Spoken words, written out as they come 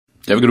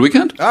Have a good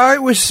weekend?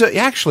 It was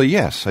actually,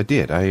 yes, I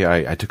did.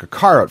 I took a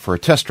car out for a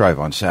test drive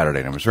on Saturday,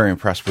 and I was very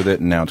impressed with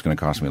it, and now it's going to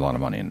cost me a lot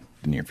of money in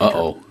the near future.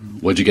 Uh-oh.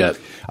 What'd you get?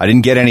 I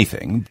didn't get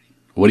anything.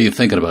 What are you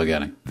thinking about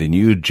getting? The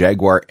new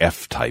Jaguar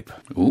F-Type.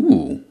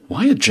 Ooh,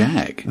 why a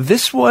Jag?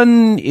 This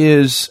one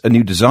is a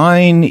new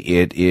design.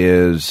 It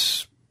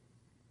is,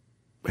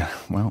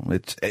 well,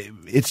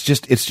 it's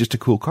just a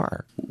cool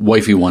car.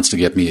 Wifey wants to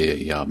get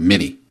me a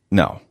Mini.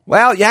 No.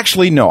 Well,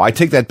 actually, no. I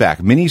take that back.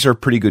 Minis are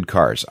pretty good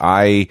cars.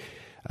 I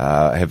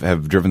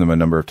have driven them a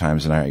number of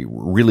times, and I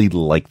really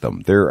like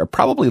them. They're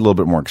probably a little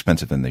bit more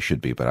expensive than they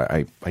should be, but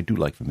I do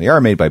like them. They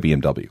are made by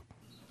BMW.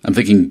 I'm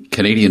thinking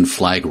Canadian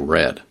flag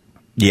red.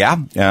 Yeah.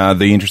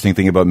 The interesting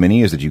thing about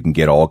Mini is that you can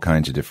get all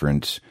kinds of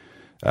different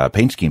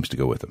paint schemes to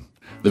go with them.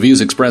 The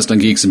views expressed on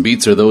Geeks and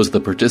Beats are those of the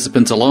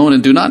participants alone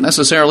and do not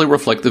necessarily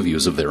reflect the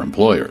views of their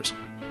employers.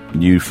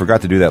 You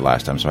forgot to do that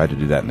last time, so I had to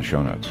do that in the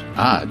show notes.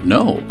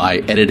 No. I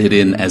edited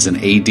in as an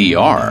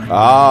ADR.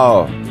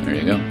 Oh. There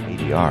you go.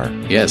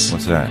 ADR? Yes.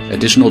 What's that?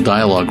 Additional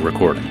dialogue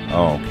recording.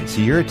 Oh, okay.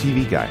 See, you're a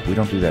TV guy. We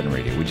don't do that in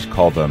radio. We just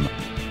call them...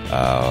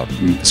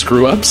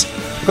 Screw-ups?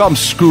 We call them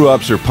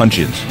screw-ups or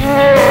punch-ins.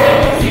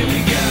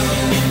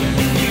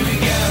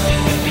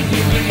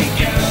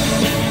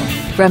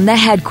 From the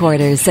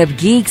headquarters of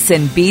Geeks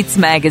and Beats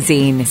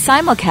magazine,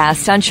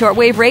 simulcast on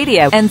shortwave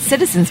radio and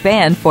Citizens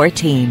Band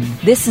 14.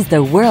 This is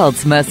the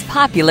world's most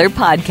popular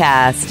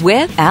podcast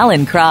with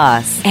Alan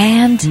Cross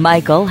and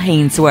Michael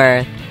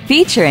Hainsworth,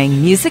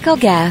 featuring musical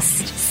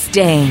guest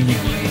Sting.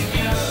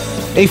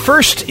 A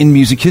first in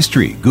music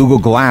history, Google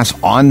Glass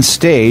on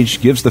stage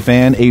gives the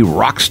fan a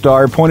rock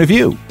star point of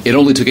view. It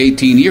only took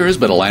 18 years,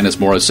 but Alanis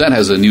Morissette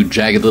has a new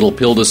jagged little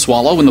pill to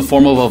swallow in the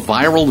form of a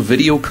viral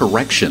video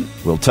correction.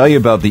 We'll tell you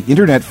about the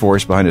internet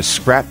force behind a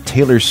scrap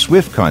Taylor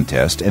Swift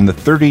contest and the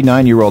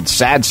 39-year-old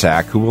sad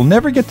sack who will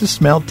never get to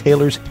smell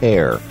Taylor's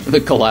hair.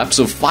 The collapse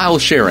of file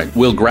sharing.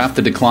 We'll graph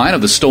the decline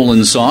of the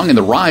stolen song and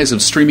the rise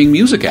of streaming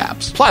music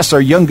apps. Plus,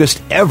 our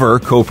youngest ever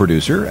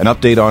co-producer, an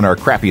update on our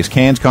crappiest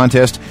cans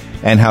contest,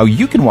 and how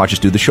you can watch us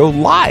do the show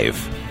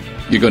live.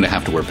 You're going to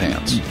have to wear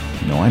pants.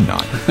 No, I'm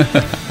not.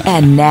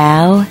 And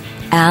now,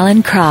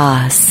 Alan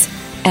Cross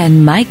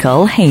and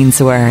Michael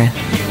Hainsworth.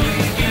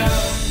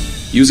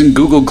 Using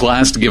Google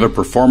Glass to give a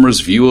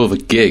performer's view of a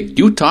gig.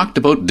 You talked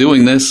about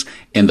doing this,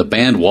 and the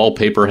band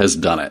Wallpaper has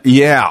done it.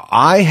 Yeah,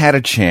 I had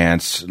a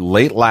chance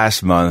late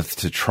last month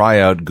to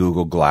try out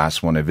Google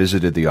Glass when I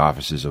visited the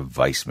offices of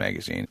Vice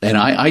magazine. And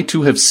I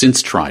too have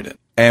since tried it.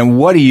 And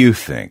what do you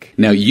think?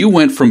 Now, you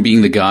went from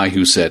being the guy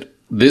who said,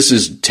 this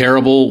is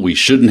terrible, we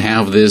shouldn't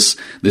have this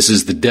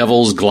is the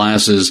devil's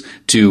glasses,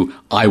 to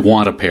I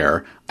want a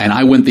pair. And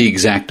I went the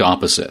exact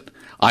opposite.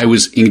 I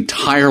was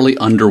entirely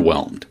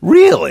underwhelmed.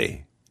 Really?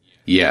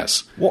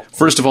 Yes. Well,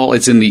 first of all,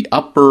 it's in the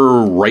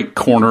upper right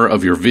corner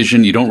of your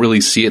vision. You don't really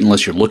see it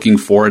unless you're looking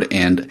for it.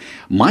 And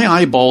my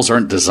eyeballs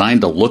aren't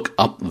designed to look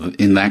up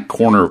in that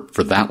corner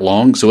for that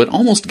long, so it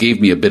almost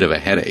gave me a bit of a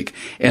headache.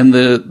 And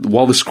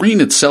while the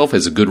screen itself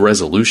has a good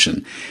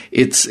resolution,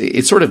 it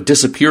sort of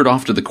disappeared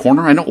off to the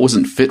corner. I know it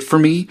wasn't fit for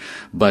me,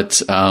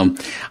 but I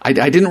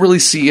didn't really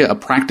see a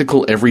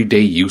practical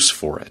everyday use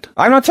for it.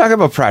 I'm not talking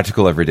about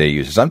practical everyday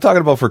uses. I'm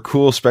talking about for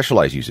cool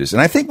specialized uses.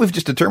 And I think we've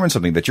just determined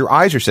something, that your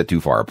eyes are set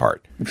too far apart.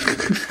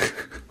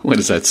 What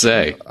does that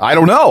say? I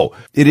don't know.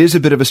 It is a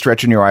bit of a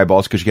stretch in your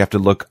eyeballs because you have to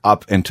look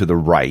up and to the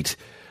right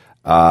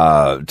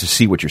to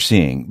see what you're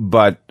seeing.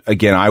 But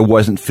again, I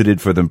wasn't fitted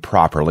for them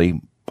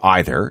properly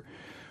either.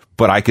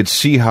 But I could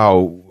see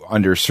how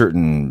under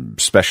certain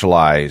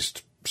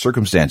specialized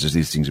circumstances,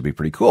 these things would be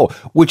pretty cool,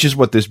 which is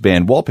what this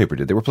band Wallpaper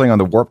did. They were playing on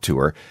the Warped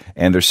Tour,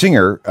 and their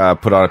singer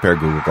put on a pair of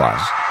Google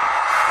Glass.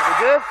 Are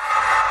we good?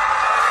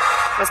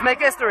 Let's make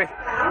history.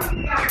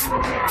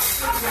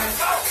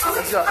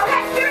 Let's go.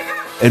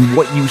 And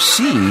what you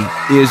see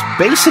is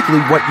basically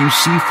what you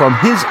see from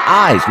his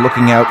eyes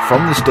looking out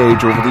from the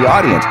stage over the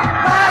audience.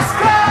 Last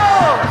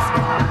calls!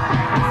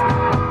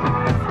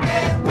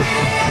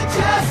 We're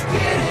just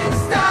getting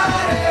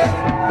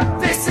started.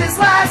 This is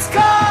last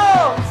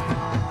calls!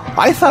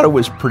 I thought it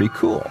was pretty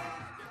cool.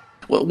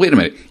 Well, wait a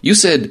minute. You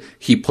said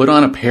he put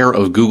on a pair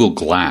of Google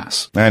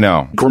Glass. I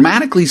know.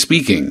 Grammatically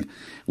speaking,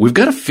 we've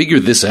got to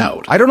figure this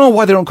out. I don't know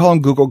why they don't call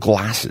them Google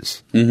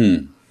Glasses.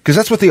 Mm-hmm. Because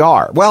that's what they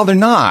are. Well, they're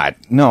not.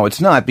 No, it's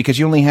not, because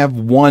you only have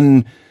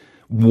one.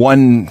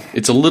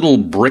 It's a little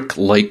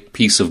brick-like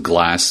piece of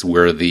glass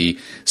where the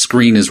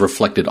screen is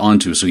reflected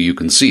onto so you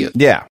can see it.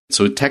 Yeah.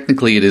 So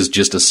technically it is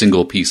just a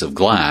single piece of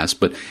glass,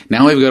 but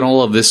now we've got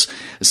all of this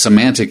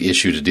semantic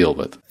issue to deal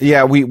with.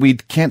 Yeah, we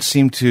can't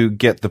seem to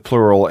get the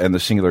plural and the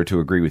singular to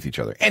agree with each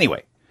other.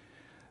 Anyway,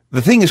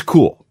 the thing is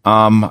cool.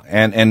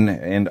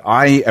 And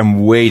I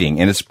am waiting,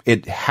 and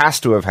it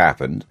has to have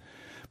happened,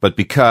 but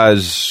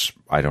because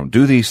I don't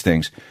do these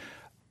things,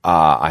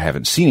 I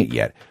haven't seen it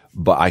yet.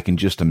 But I can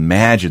just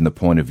imagine the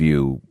point of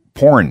view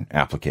porn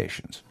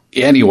applications.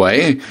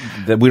 Anyway,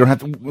 that we don't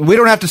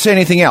have to say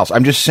anything else.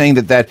 I'm just saying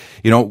that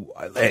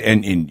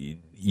and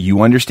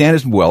you understand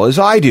as well as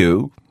I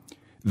do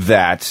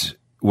that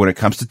when it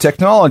comes to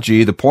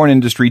technology, the porn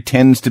industry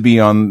tends to be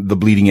on the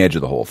bleeding edge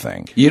of the whole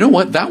thing. You know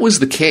what? That was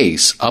the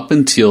case up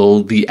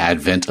until the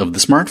advent of the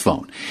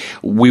smartphone.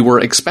 We were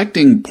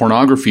expecting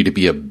pornography to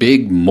be a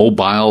big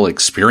mobile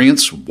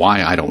experience.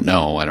 Why? I don't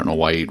know. I don't know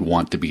why you'd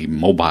want to be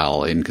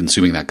mobile in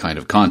consuming that kind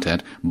of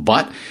content.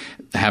 But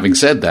having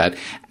said that,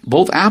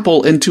 both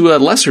Apple and to a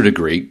lesser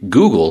degree,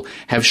 Google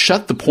have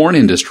shut the porn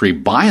industry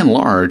by and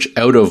large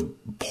out of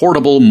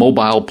portable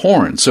mobile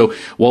porn. So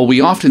while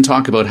we often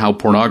talk about how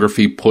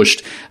pornography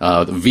pushed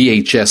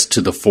VHS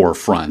to the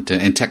forefront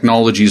and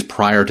technologies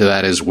prior to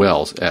that as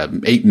well,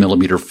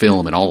 8mm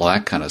film and all of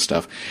that kind of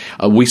stuff,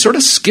 we sort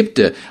of skipped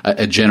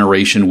a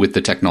generation with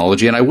the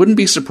technology. And I wouldn't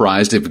be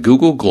surprised if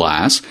Google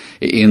Glass,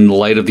 in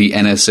light of the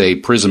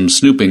NSA PRISM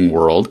snooping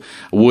world,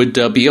 would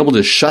be able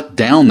to shut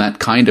down that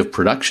kind of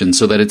production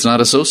so that it's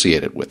not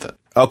associated with it.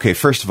 Okay,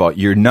 first of all,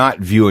 you're not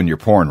viewing your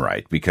porn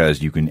right,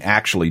 because you can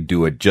actually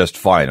do it just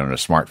fine on a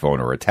smartphone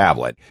or a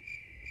tablet.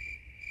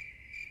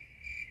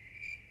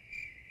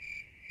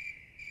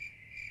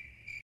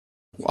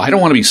 I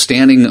don't want to be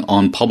standing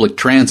on public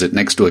transit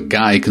next to a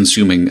guy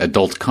consuming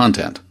adult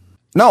content.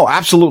 No,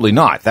 absolutely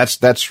not.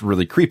 That's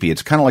really creepy.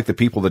 It's kind of like the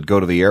people that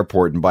go to the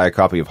airport and buy a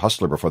copy of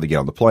Hustler before they get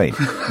on the plane.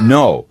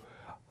 No,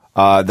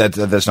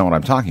 that's not what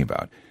I'm talking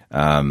about.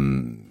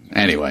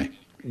 Anyway,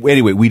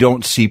 we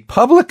don't see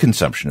public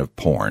consumption of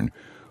porn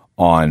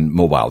on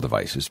mobile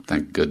devices.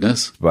 Thank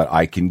goodness. But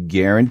I can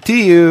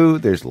guarantee you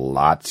there's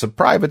lots of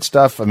private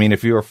stuff. I mean,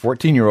 if you're a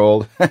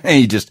 14-year-old,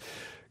 you just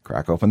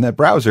crack open that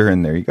browser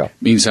and there you go.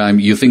 Meantime,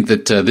 you think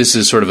that this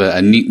is sort of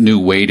a neat new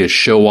way to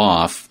show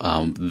off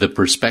the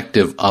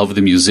perspective of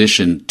the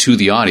musician to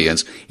the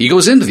audience. He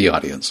goes into the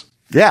audience.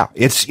 Yeah,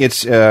 it's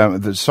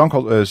the song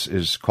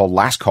is called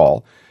Last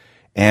Call.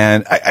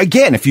 And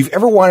again, if you've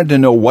ever wanted to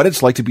know what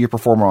it's like to be a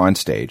performer on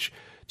stage,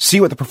 see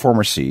what the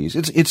performer sees.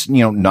 It's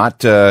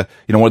not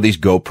one of these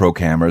GoPro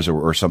cameras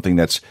or something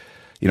that's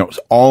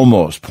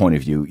almost point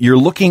of view. You're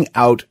looking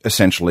out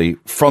essentially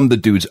from the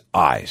dude's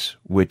eyes,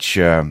 which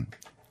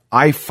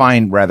I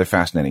find rather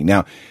fascinating.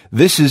 Now,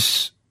 this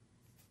is,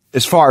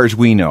 as far as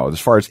we know, as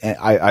far as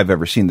I've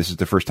ever seen, this is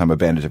the first time a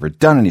band has ever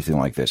done anything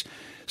like this.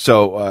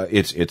 So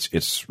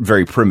it's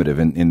very primitive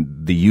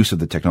in the use of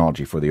the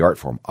technology for the art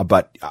form,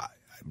 but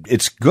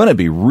it's going to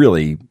be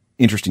really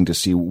interesting to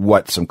see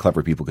what some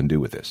clever people can do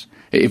with this.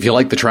 If you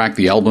like the track,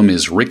 the album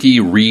is Ricky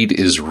Reed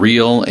is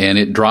Real, and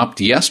it dropped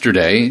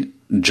yesterday,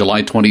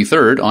 July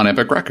 23rd, on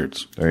Epic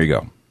Records. There you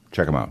go.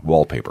 Check them out.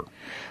 Wallpaper.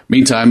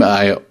 Meantime,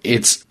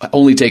 it's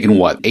only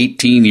taken,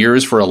 18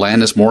 years for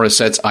Alanis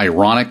Morissette's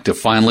Ironic to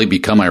finally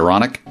become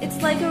ironic?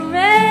 It's like a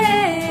rain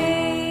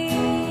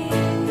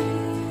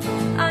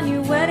on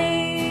your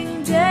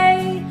wedding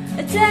day,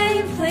 a day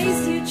and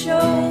place you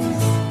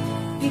chose,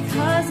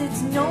 because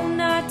it's known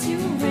not to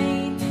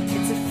rain.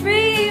 It's a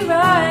free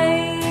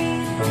ride,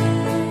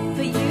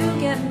 but you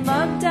get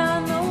mugged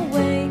on the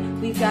way.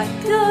 We've got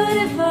good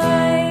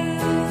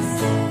advice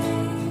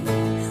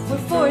we're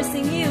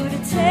forcing you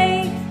to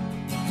take,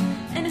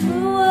 and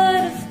who would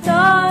have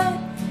thought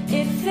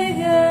it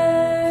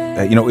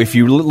figured? If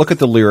you look at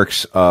the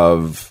lyrics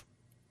of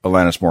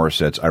Alanis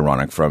Morissette's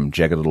Ironic from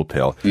Jagged Little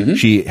Pill,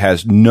 she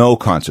has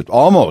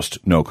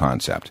almost no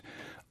concept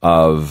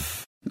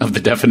of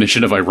the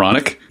definition of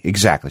ironic?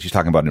 Exactly. She's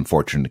talking about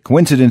unfortunate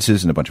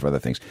coincidences and a bunch of other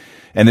things.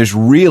 And there's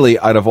really,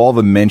 out of all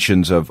the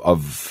mentions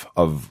of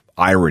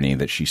irony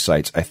that she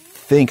cites, I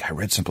think I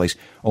read someplace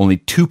only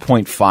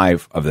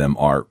 2.5 of them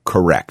are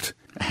correct.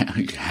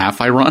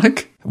 Half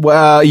ironic?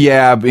 Well,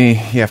 yeah, you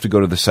have to go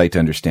to the site to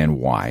understand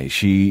why.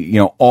 She,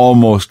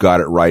 almost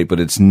got it right, but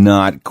it's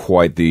not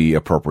quite the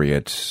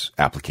appropriate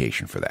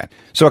application for that.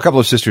 So a couple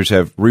of sisters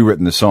have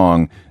rewritten the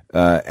song,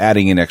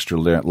 adding in extra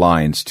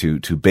lines to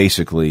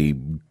basically,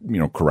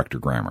 correct her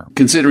grammar.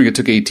 Considering it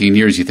took 18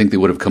 years, you think they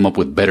would have come up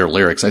with better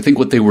lyrics. I think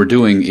what they were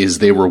doing is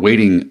they were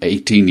waiting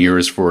 18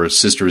 years for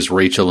sisters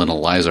Rachel and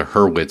Eliza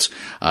Hurwitz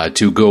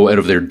to go out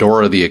of their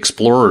Dora the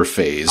Explorer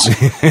phase.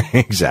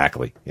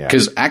 Exactly. Yeah.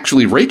 Because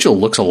actually Rachel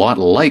looks a lot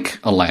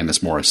like Alanis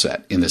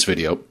Morissette in this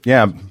video.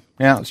 Yeah,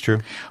 that's true.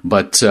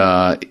 But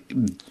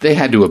they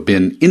had to have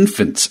been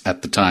infants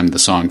at the time the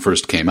song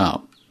first came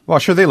out. Well,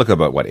 sure, they look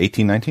about,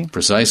 18, 19?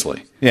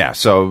 Precisely. Yeah,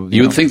 so...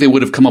 You would think they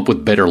would have come up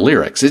with better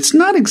lyrics. It's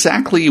not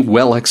exactly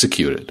well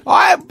executed.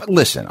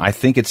 Listen, I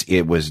think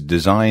it was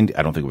designed...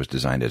 I don't think it was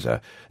designed as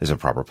a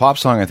proper pop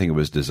song. I think it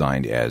was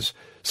designed as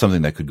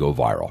something that could go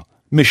viral.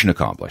 Mission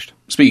accomplished.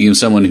 Speaking of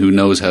someone who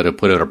knows how to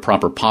put out a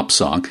proper pop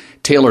song,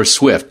 Taylor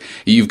Swift,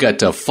 you've got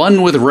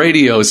fun with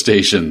radio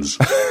stations.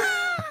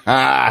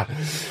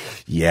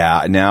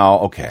 Yeah, now,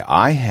 okay,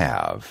 I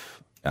have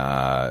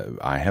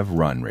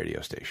run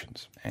radio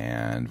stations.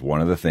 And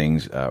one of the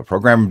things a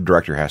program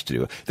director has to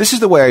do, this is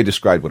the way I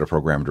described what a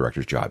program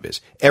director's job is.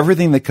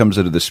 Everything that comes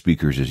out of the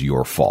speakers is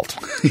your fault.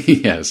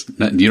 Yes.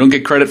 You don't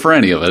get credit for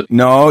any of it.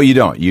 No, you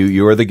don't.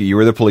 You are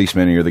the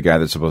policeman, and you're the guy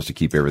that's supposed to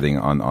keep everything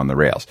on the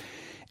rails.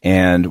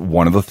 And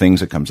one of the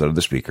things that comes out of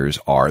the speakers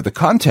are the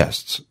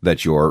contests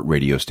that your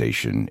radio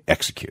station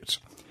executes.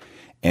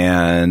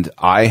 And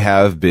I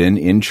have been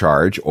in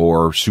charge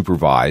or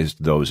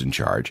supervised those in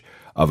charge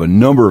of a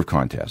number of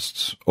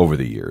contests over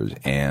the years.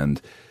 And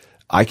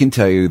I can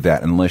tell you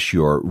that unless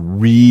you're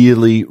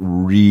really,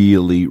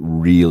 really,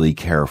 really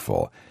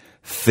careful,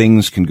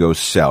 things can go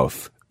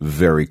south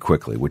very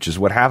quickly, which is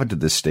what happened to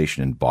this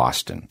station in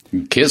Boston.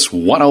 Kiss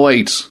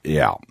 108.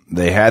 Yeah.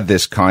 They had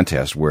this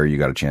contest where you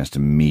got a chance to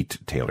meet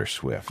Taylor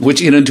Swift.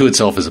 Which in and to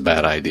itself is a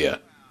bad idea.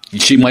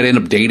 She might end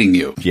up dating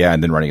you. Yeah,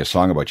 and then writing a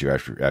song about you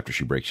after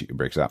she breaks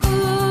up. One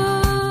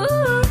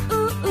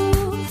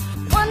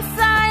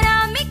side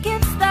of me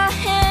gets the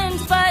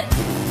hint, but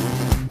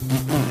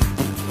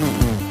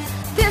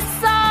this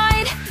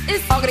side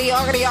is oggity.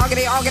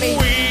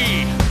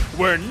 We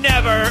were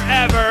never,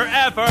 ever,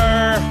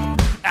 ever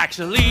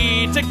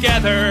actually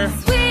together.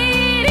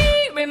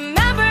 Sweetie,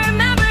 remember,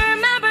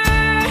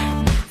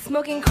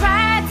 smoking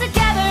crack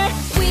together.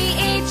 We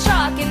ate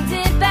chalk and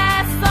did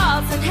bath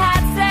salts and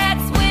had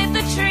sex with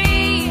a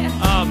tree.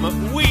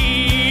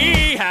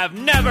 We have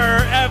never,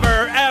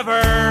 ever,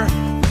 ever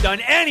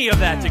done any of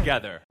that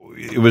together.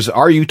 It was,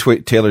 are you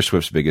Taylor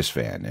Swift's biggest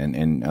fan?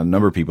 And a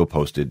number of people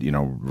posted,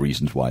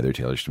 reasons why they're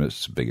Taylor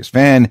Swift's biggest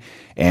fan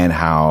and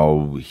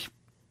how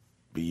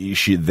they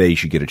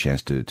should get a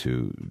chance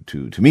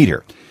to meet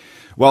her.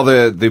 Well,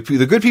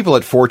 the good people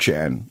at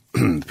 4chan,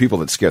 the people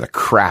that scare the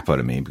crap out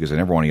of me because I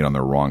never want to get on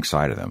the wrong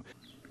side of them.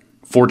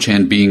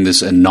 4chan being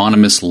this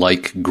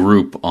anonymous-like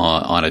group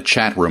on a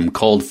chat room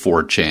called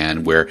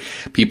 4chan where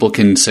people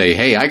can say,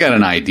 hey, I got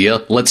an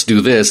idea, let's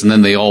do this, and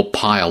then they all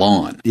pile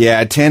on.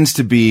 Yeah, it tends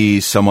to be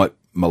somewhat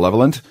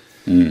malevolent.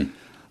 And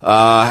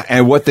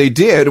what they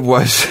did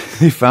was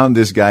they found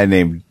this guy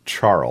named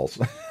Charles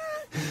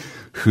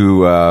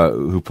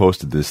who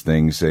posted this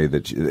thing, say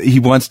that he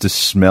wants to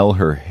smell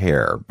her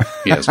hair.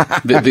 Yes.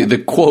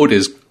 The quote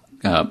is,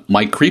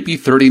 my creepy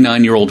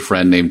 39-year-old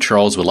friend named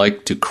Charles would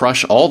like to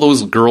crush all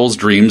those girls'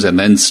 dreams and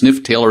then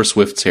sniff Taylor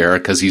Swift's hair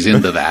because he's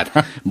into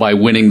that by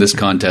winning this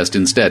contest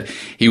instead.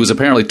 He was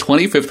apparently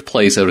 25th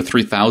place out of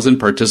 3,000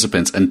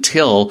 participants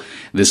until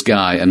this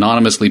guy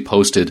anonymously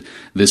posted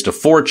this to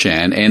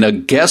 4chan.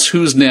 And guess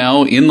who's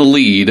now in the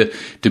lead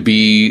to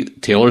be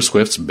Taylor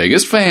Swift's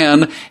biggest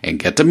fan and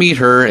get to meet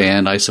her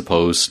and, I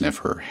suppose, sniff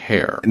her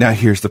hair. Now,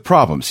 here's the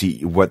problem.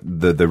 See, what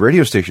the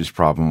radio station's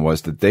problem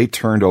was that they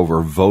turned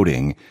over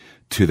voting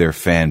to their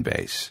fan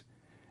base.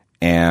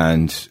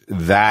 And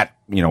that,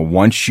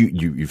 once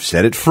you've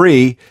set it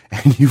free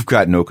and you've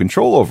got no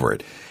control over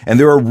it. And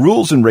there are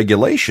rules and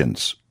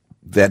regulations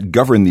that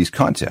govern these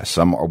contests.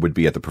 Some would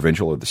be at the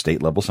provincial or the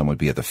state level. Some would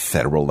be at the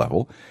federal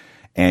level.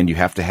 And you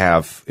have to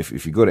have,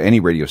 if you go to any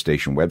radio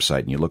station website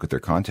and you look at their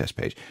contest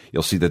page,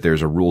 you'll see that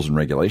there's a rules and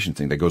regulation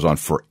thing that goes on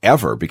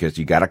forever because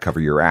you got to cover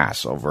your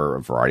ass over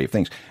a variety of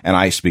things. And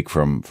I speak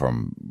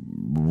from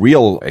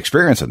real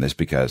experience on this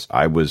because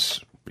I was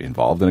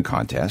involved in a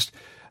contest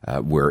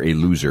where a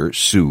loser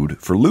sued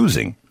for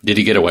losing. Did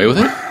he get away with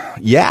it?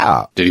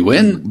 Yeah. Did he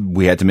win?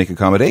 We had to make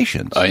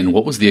accommodations. And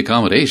what was the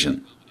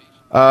accommodation?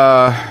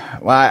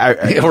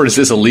 Or is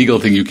this a legal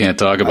thing you can't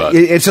talk about?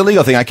 It's a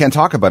legal thing. I can't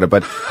talk about it,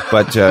 but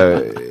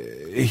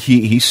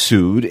he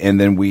sued, and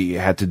then we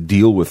had to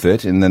deal with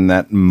it, and then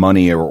that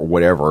money or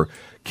whatever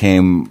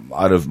came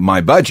out of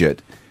my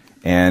budget,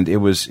 and it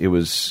was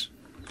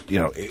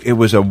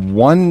a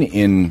 1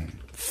 in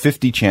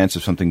 50 chance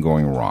of something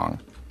going wrong,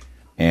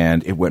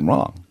 and it went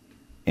wrong,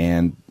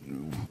 and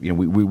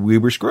we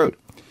were screwed.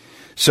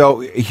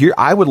 So here,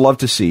 I would love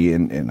to see,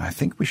 and I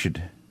think we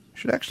should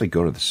actually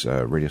go to this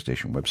radio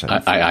station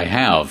website. I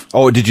have.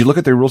 Oh, did you look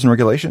at their rules and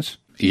regulations?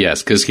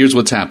 Yes, because here's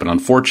what's happened. On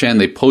 4chan,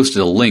 they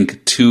posted a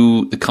link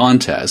to the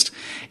contest,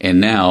 and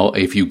now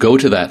if you go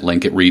to that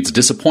link, it reads,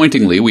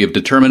 disappointingly, we have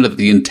determined that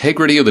the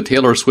integrity of the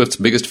Taylor Swift's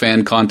biggest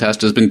fan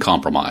contest has been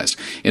compromised.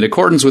 In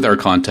accordance with our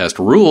contest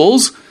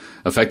rules,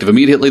 effective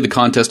immediately, the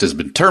contest has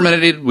been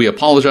terminated. We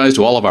apologize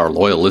to all of our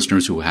loyal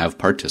listeners who have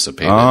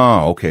participated.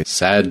 Oh, okay.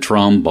 Sad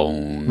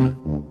trombone.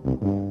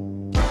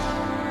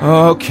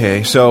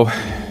 Okay, so...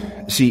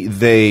 See,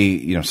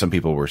 some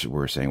people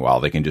were saying, well,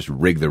 they can just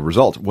rig the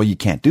results. Well, you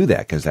can't do that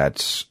because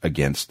that's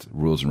against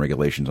rules and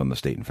regulations on the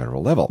state and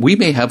federal level. We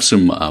may have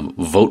some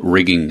vote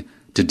rigging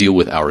to deal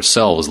with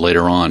ourselves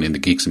later on in the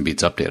Geeks and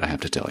Beats update, I have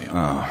to tell you.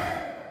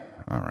 Oh,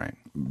 all right.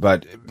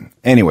 But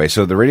anyway,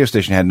 so the radio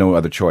station had no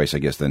other choice, I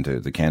guess, than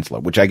to cancel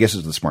it, which I guess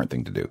is the smart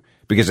thing to do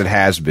because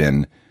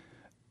the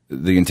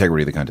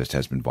integrity of the contest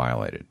has been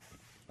violated.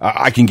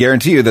 I can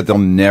guarantee you that they'll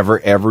never,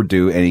 ever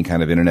do any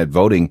kind of internet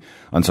voting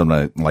on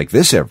something like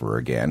this ever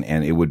again.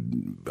 And it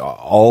would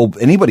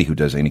anybody who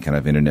does any kind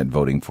of internet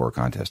voting for a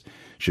contest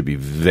should be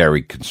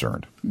very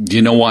concerned. Do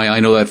you know why I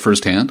know that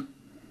firsthand?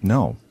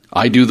 No.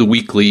 I do the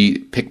weekly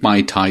Pick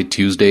My Tie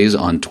Tuesdays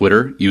on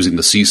Twitter using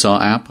the Seesaw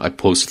app. I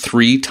post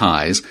 3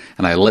 ties,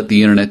 and I let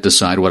the internet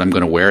decide what I'm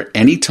going to wear.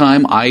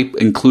 Anytime I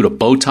include a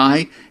bow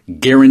tie,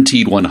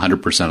 guaranteed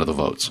 100% of the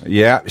votes.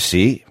 Yeah,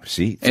 see.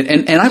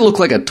 And I look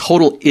like a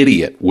total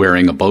idiot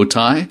wearing a bow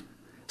tie.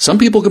 Some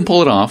people can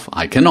pull it off.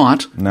 I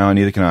cannot. No,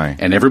 neither can I.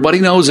 And everybody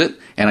knows it.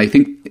 And I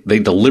think they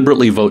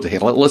deliberately vote to, hey,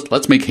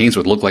 let's make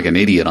Hainsworth look like an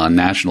idiot on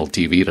national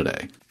TV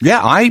today.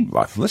 Yeah,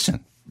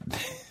 listen,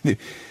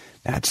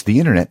 that's the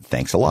internet.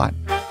 Thanks a lot.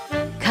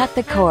 Cut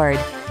the cord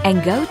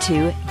and go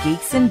to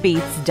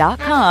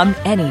geeksandbeats.com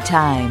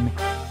anytime.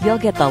 You'll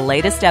get the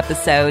latest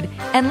episode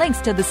and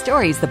links to the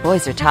stories the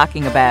boys are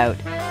talking about.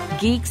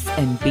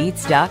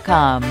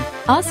 geeksandbeats.com.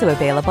 Also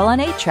available on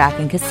 8-track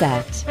and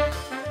cassette.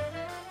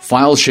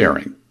 File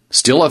sharing.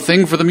 Still a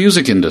thing for the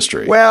music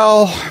industry.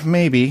 Well,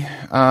 maybe.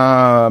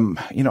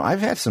 I've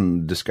had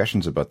some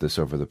discussions about this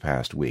over the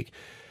past week.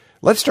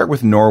 Let's start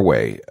with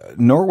Norway.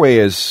 Norway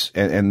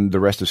and the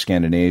rest of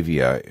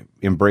Scandinavia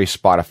embrace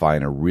Spotify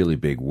in a really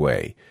big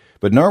way.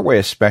 But Norway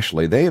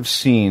especially, they have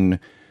seen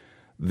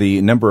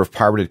the number of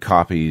pirated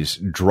copies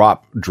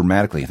drop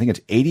dramatically. I think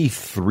it's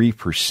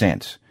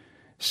 83%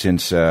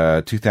 since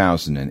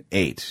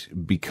 2008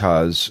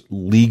 because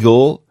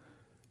legal,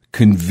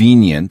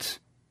 convenient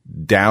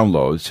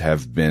downloads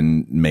have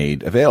been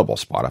made available.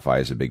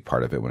 Spotify is a big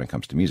part of it when it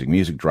comes to music.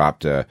 Music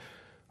dropped. Oh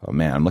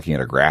man, I'm looking at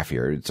a graph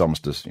here. It's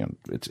almost as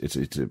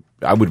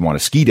I would want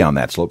to ski down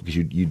that slope because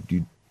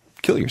you'd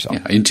kill yourself.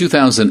 Yeah. In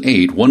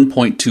 2008,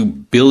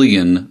 1.2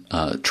 billion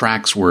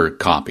tracks were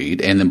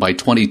copied, and then by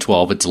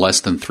 2012, it's less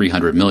than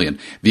 300 million.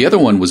 The other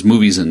one was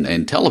movies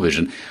and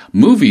television.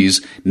 Movies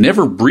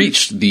never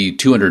breached the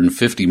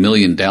 250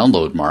 million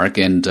download mark,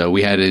 and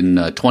we had in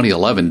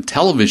 2011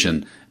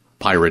 television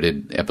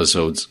pirated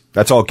episodes.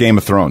 That's all Game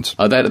of Thrones.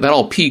 That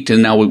all peaked,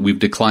 and now we've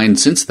declined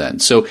since then.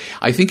 So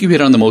I think you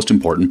hit on the most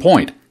important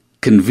point.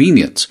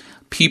 Convenience.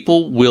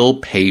 People will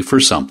pay for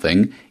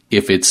something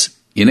if it's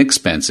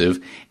inexpensive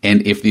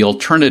and if the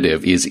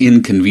alternative is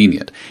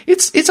inconvenient.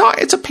 It's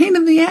a pain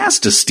in the ass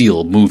to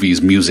steal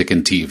movies, music,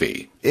 and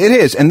TV. It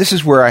is, and this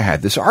is where I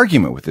had this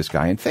argument with this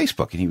guy on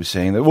Facebook, and he was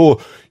saying that,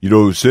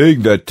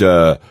 saying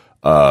that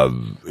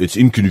it's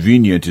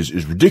inconvenient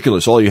is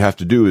ridiculous. All you have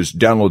to do is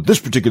download this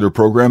particular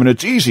program and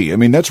it's easy. I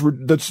mean, that's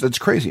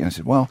crazy. And I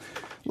said, well,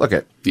 look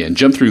at. Yeah, and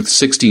jump through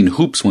 16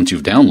 hoops once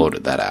you've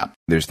downloaded that app.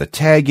 There's the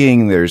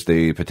tagging, there's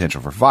the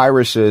potential for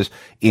viruses,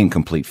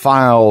 incomplete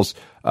files,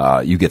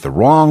 you get the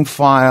wrong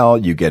file,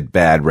 you get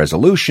bad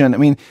resolution. I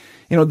mean,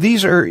 you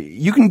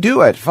can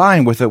do it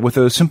fine with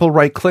a simple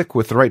right click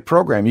with the right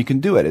program. You can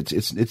do it.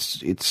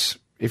 It's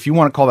if you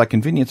want to call that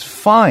convenience,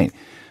 fine.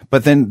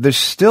 But then there's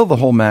still the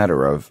whole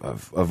matter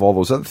of all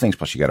those other things.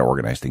 Plus, you got to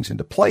organize things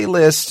into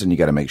playlists, and you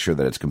got to make sure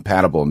that it's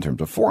compatible in terms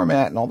of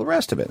format and all the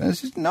rest of it. And it's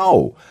just,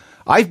 no,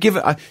 I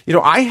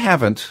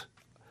haven't.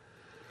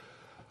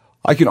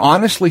 I can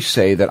honestly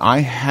say that I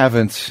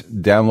haven't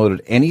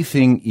downloaded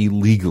anything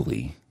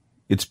illegally.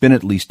 It's been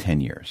at least 10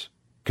 years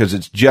because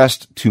it's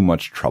just too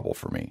much trouble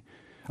for me.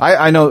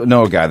 I know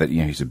a guy that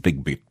he's a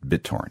big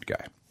BitTorrent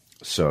guy.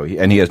 So,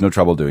 and he has no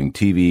trouble doing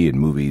TV and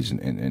movies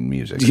and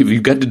music.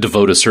 You've got to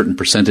devote a certain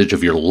percentage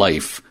of your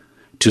life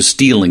to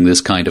stealing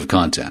this kind of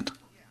content.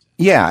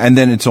 Yeah, and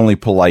then it's only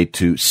polite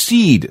to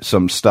cede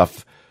some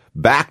stuff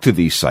back to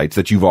these sites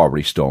that you've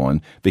already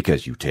stolen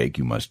because you take,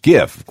 you must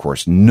give. Of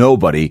course,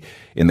 nobody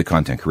in the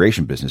content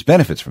creation business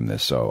benefits from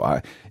this. So,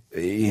 I've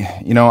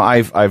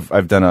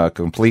done a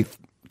complete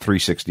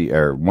 360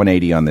 or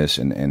 180 on this,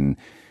 and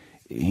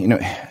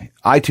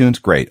iTunes,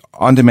 great.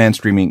 On-demand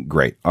streaming,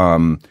 great.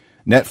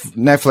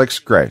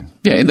 Netflix, great.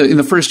 Yeah, in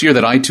the first year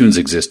that iTunes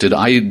existed,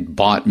 I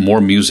bought more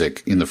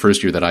music in the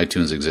first year that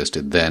iTunes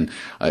existed than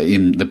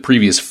in the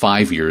previous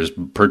 5 years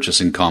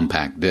purchasing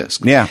compact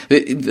discs. Yeah.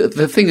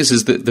 The thing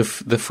is that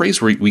the phrase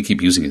we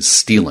keep using is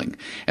stealing.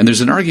 And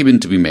there's an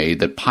argument to be made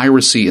that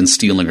piracy and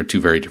stealing are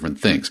two very different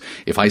things.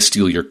 If I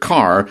steal your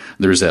car,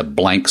 there's a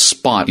blank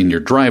spot in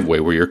your driveway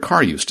where your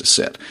car used to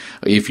sit.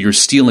 If you're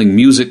stealing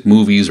music,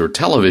 movies, or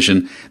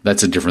television,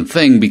 that's a different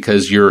thing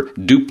because you're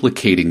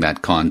duplicating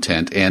that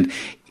content. And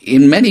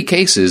in many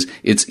cases,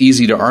 it's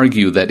easy to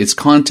argue that it's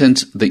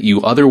content that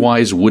you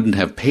otherwise wouldn't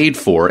have paid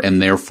for,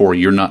 and therefore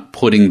you're not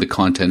putting the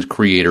content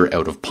creator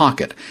out of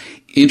pocket.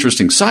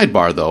 Interesting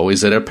sidebar, though,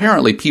 is that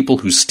apparently people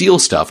who steal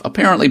stuff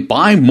apparently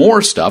buy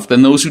more stuff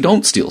than those who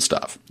don't steal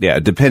stuff. Yeah,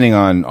 depending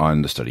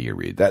on the study you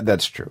read.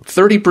 That's true.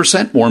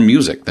 30% more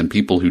music than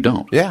people who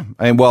don't. Yeah,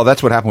 and well,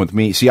 that's what happened with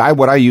me. See,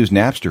 what I used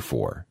Napster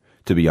for,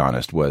 to be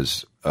honest,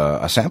 was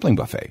a sampling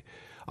buffet.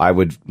 I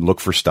would look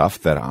for stuff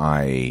that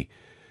I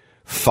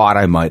thought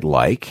I might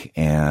like,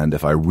 and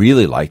if I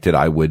really liked it,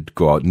 I would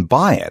go out and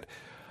buy it,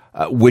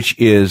 which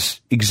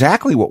is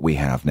exactly what we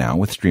have now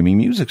with streaming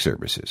music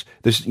services.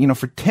 There's,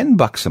 for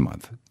 $10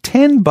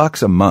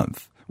 a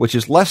month, which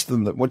is less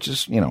than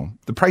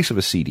the price of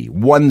a CD,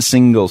 one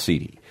single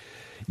CD,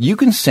 you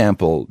can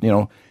sample,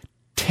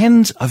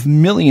 tens of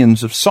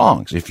millions of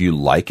songs. If you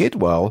like it,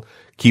 well,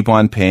 keep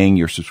on paying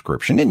your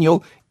subscription and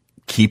you'll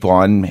keep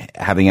on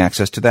having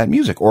access to that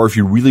music. Or if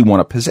you really want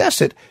to possess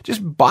it,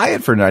 just buy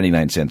it for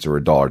 99 cents or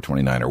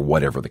 $1.29 or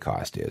whatever the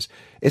cost is.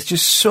 It's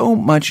just so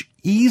much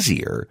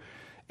easier.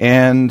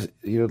 And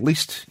at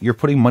least you're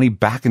putting money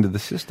back into the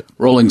system.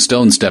 Rolling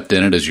Stone stepped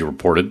in it, as you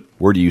reported.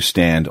 Where do you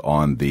stand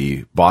on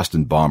the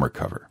Boston Bomber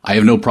cover? I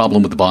have no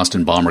problem with the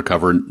Boston Bomber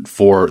cover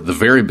for the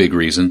very big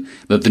reason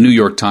that the New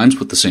York Times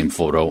put the same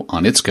photo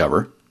on its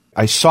cover.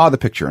 I saw the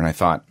picture and I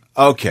thought,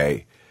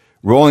 okay,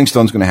 Rolling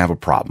Stone's going to have a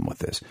problem with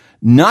this.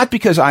 Not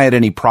because I had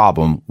any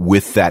problem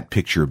with that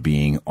picture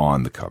being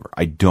on the cover.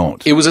 I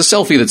don't. It was a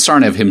selfie that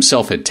Sarnev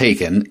himself had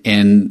taken,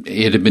 and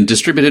it had been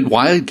distributed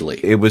widely.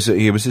 It was his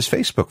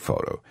Facebook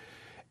photo.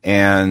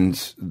 And,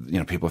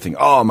 people think,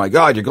 oh my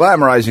God, you're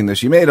glamorizing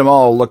this. You made them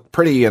all look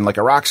pretty and like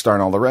a rock star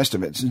and all the rest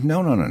of it.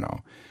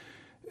 No.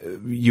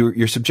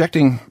 You're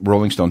subjecting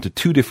Rolling Stone to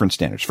two different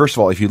standards. First of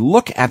all, if you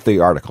look at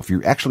the article, if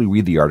you actually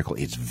read the article,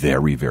 it's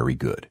very, very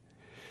good.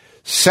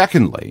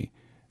 Secondly,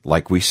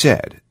 like we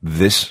said,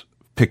 this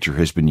picture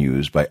has been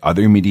used by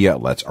other media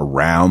outlets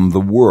around the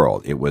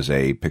world. It was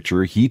a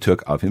picture he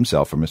took of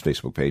himself from his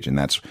Facebook page, and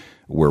that's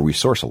where we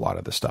source a lot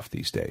of the stuff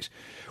these days.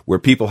 Where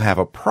people have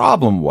a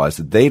problem was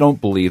that they don't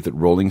believe that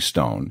Rolling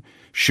Stone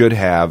should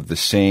have the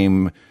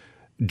same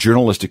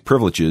journalistic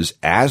privileges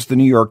as the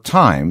New York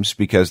Times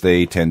because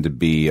they tend to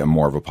be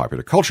more of a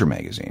popular culture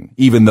magazine,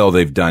 even though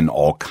they've done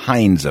all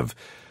kinds of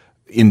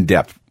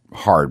in-depth,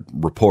 hard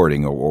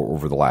reporting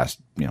over the last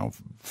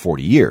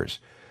 40 years.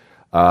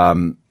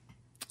 I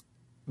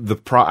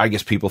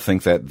guess people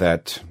think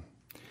that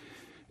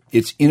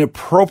it's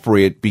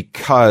inappropriate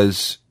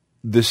because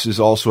this is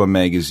also a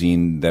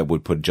magazine that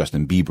would put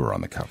Justin Bieber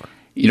on the cover.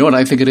 You know what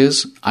I think it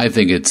is? I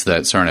think it's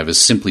that Sarnev is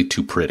simply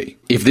too pretty.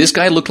 If this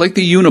guy looked like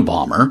the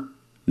Unabomber,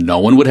 no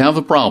one would have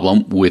a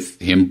problem with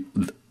him,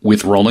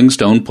 with Rolling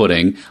Stone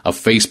putting a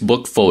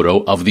Facebook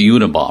photo of the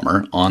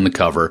Unabomber on the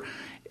cover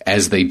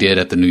as they did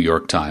at the New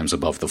York Times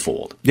above the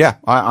fold. Yeah,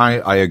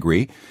 I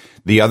agree.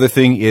 The other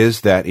thing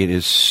is that it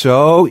is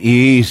so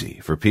easy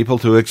for people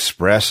to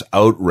express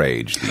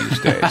outrage these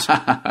days.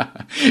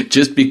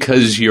 Just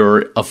because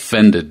you're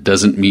offended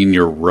doesn't mean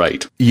you're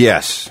right.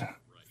 Yes,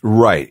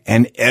 right.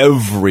 And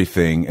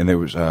everything, and there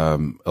was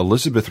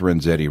Elizabeth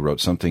Renzetti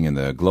wrote something in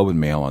the Globe and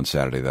Mail on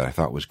Saturday that I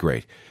thought was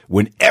great.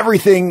 When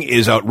everything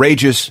is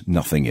outrageous,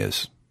 nothing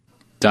is.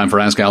 Time for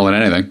Ask Alan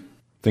Anything.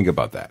 Think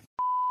about that.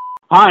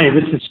 Hi,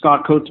 this is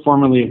Scott Coates,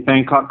 formerly of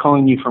Bangkok,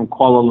 calling you from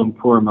Kuala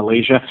Lumpur,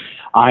 Malaysia.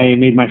 I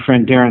made my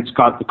friend Darren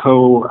Scott the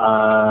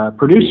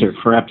co-producer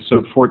for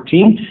episode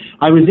 14.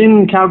 I was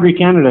in Calgary,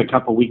 Canada a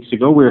couple weeks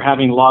ago. We were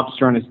having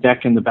lobster on his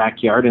deck in the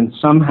backyard and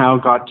somehow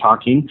got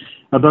talking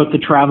about the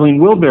traveling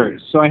Wilburys.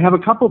 So I have a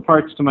couple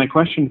parts to my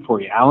question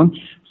for you, Alan.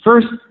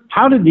 First,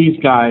 how did these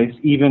guys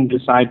even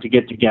decide to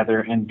get together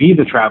and be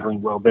the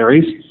traveling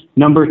Wilburys?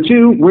 Number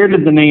two, where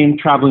did the name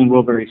Traveling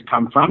Wilburys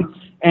come from?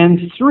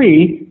 And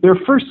three, their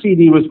first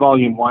CD was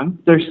Volume 1.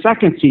 Their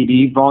second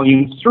CD,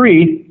 Volume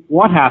 3.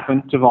 What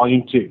happened to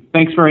Volume 2?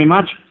 Thanks very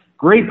much.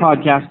 Great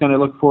podcast, and I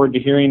look forward to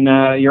hearing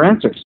your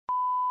answers.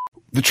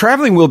 The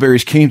Traveling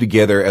Wilburys came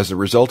together as a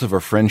result of a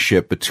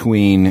friendship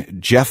between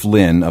Jeff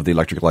Lynne of the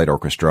Electric Light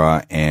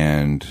Orchestra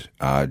and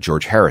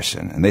George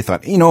Harrison. And they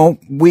thought,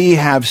 we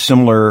have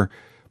similar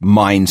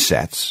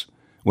mindsets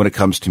when it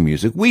comes to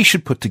music. We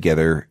should put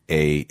together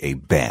a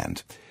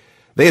band.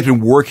 They had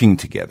been working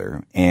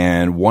together,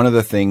 and one of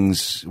the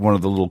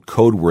little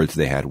code words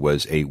they had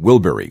was a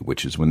Wilbury,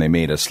 which is when they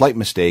made a slight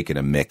mistake in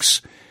a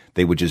mix,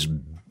 they would just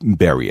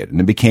bury it.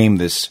 And it became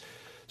this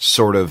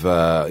sort of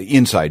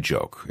inside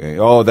joke.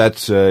 Oh,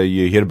 that's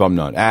you hit a bum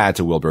nut. It's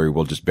a Wilbury.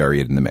 We'll just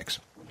bury it in the mix.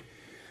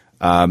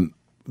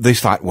 They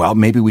thought, well,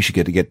 maybe we should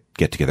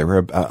get together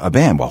a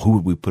band. Well, who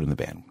would we put in the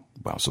band?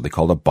 Well, so they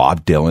called up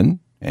Bob Dylan,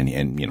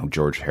 and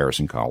George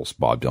Harrison calls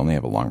Bob Dylan. They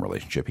have a long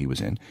relationship. He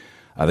was in.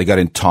 They got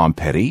in Tom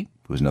Petty,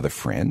 who was another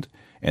friend,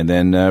 and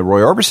then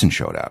Roy Orbison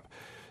showed up.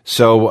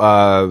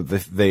 So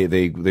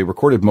they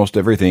recorded most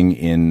everything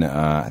in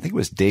I think it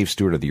was Dave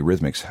Stewart of the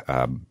Eurythmics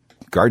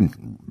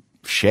garden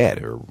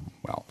shed, or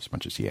well, as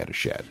much as he had a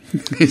shed.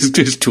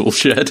 his tool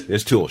shed.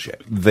 His tool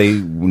shed. They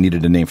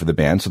needed a name for the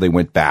band, so they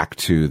went back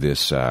to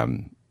this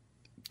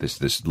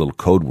this little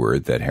code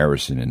word that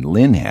Harrison and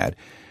Lynn had,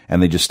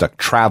 and they just stuck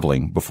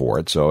traveling before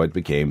it, so it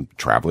became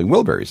Traveling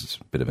Wilburys. It's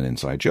a bit of an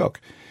inside joke.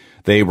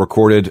 They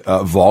recorded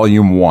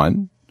Volume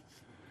 1.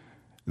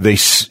 They,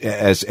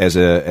 as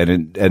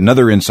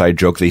another inside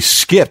joke, they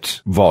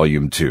skipped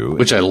Volume 2.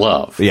 Which I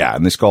love. Yeah,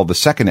 and this called the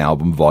second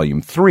album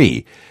Volume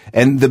 3.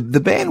 And the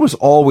band was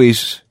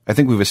always, I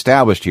think we've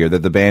established here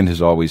that the band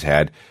has always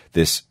had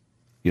this,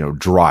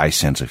 dry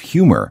sense of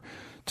humor,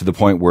 to the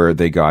point where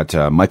they got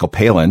Michael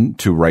Palin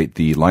to write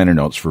the liner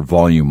notes for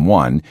Volume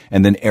 1,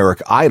 and then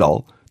Eric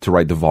Idle to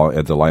write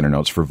the liner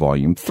notes for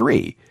Volume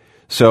 3.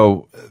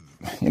 So,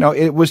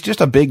 it was just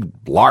a big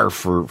larf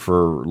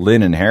for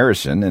Lynn and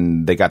Harrison,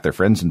 and they got their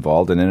friends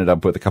involved and ended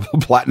up with a couple of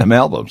platinum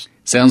albums.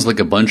 Sounds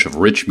like a bunch of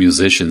rich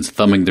musicians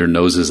thumbing their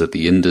noses at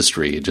the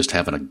industry and just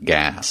having a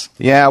gas.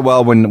 Yeah,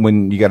 well,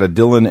 when you got a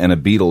Dylan and a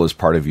Beatle as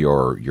part of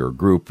your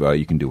group,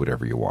 you can do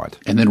whatever you want.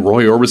 And then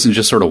Roy Orbison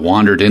just sort of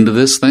wandered into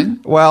this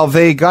thing? Well,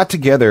 they got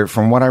together,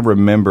 from what I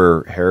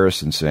remember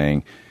Harrison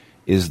saying,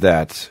 is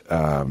that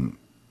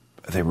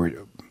they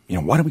were...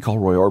 why do we call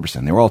Roy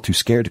Orbison? They were all too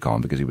scared to call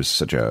him because he was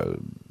such a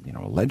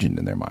legend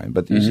in their mind.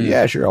 But he said,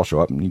 yeah, sure, I'll show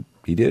up. And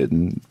he did it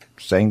and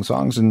sang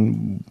songs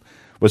and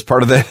was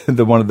part of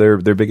the one of their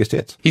biggest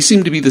hits. He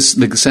seemed to be the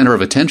center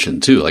of attention,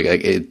 too. Like,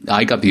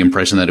 I got the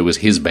impression that it was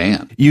his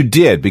band. You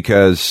did,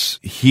 because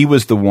he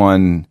was the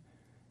one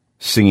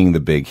singing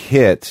the big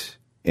hit.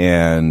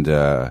 And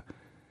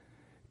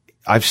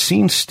I've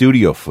seen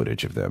studio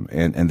footage of them,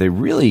 and they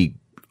really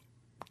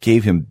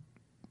gave him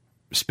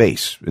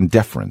space and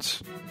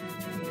deference.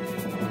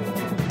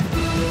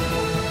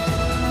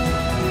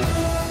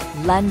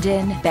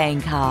 London,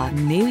 Bangkok,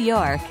 New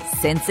York,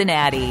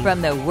 Cincinnati.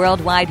 From the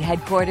worldwide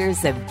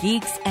headquarters of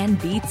Geeks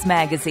and Beats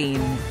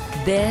magazine,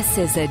 this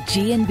is a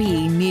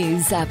G&B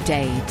News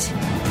Update.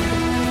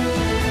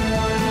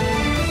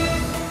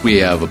 We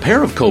have a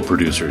pair of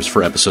co-producers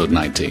for episode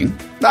 19.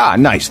 Ah,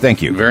 nice.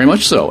 Thank you. Very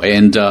much so.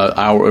 And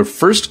our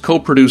first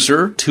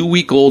co-producer,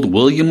 2-week-old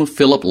William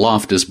Philip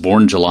Loftus,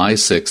 born July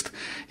 6th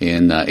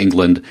in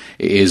England,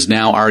 is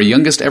now our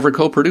youngest ever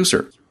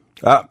co-producer.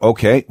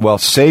 Okay. Well,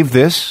 save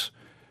this,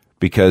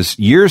 because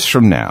years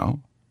from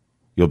now,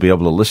 you'll be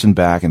able to listen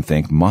back and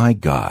think, my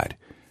God,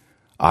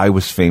 I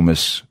was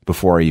famous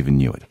before I even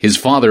knew it. His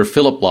father,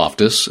 Philip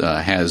Loftus,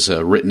 has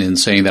written in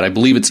saying that I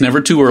believe it's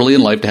never too early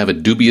in life to have a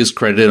dubious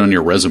credit on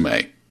your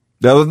resume.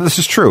 Now, this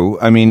is true.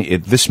 I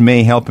mean, this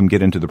may help him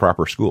get into the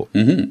proper school.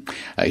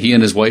 Mm-hmm. He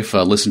and his wife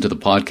listen to the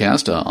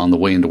podcast on the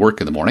way into work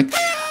in the morning.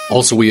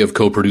 Also, we have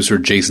co-producer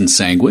Jason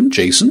Sanguin.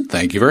 Jason,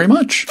 thank you very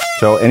much.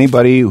 So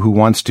anybody who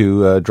wants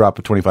to drop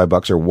a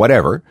 $25 or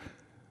whatever,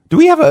 do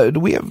we have,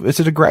 is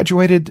it a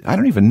graduated? I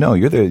don't even know.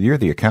 You're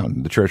the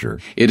accountant, the treasurer.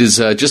 It is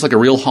just like a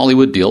real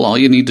Hollywood deal. All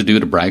you need to do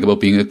to brag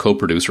about being a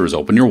co-producer is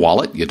open your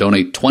wallet. You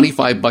donate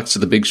 $25 to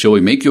the big show. We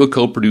make you a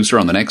co-producer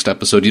on the next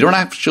episode. You don't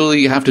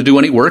actually have to do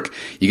any work.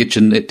 You get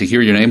to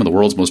hear your name on the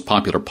world's most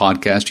popular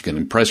podcast. You can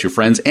impress your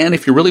friends. And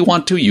if you really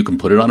want to, you can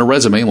put it on a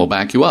resume and we'll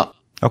back you up.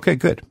 Okay,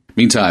 good.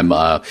 Meantime,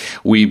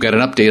 we've got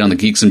an update on the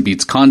Geeks and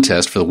Beats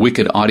contest for the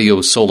Wicked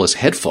Audio Solus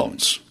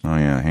headphones. Oh,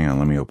 yeah. Hang on.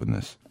 Let me open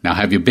this. Now,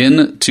 have you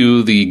been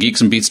to the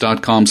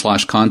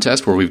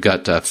geeksandbeats.com/contest where we've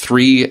got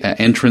 3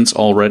 entrants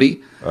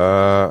already?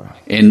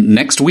 And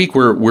next week,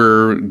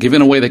 we're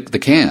giving away the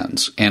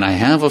cans. And I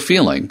have a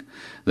feeling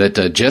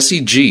that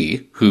Jesse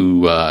G,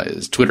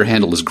 his Twitter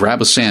handle is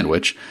Grab a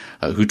Sandwich,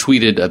 who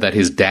tweeted that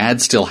his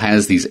dad still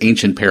has these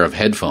ancient pair of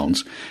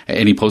headphones,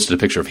 and he posted a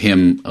picture of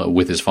him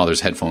with his father's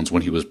headphones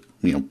when he was,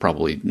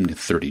 probably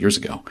 30 years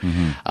ago.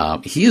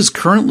 Mm-hmm. He is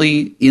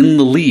currently in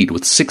the lead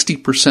with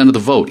 60% of the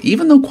vote,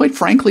 even though, quite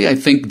frankly, I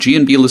think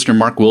G&B listener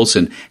Mark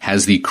Wilson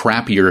has the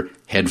crappier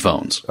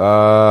headphones.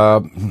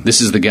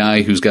 This is the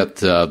guy who's got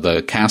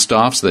the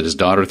cast-offs that his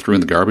daughter threw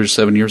in the garbage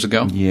 7 years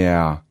ago.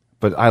 Yeah.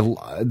 But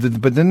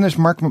then there's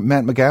Matt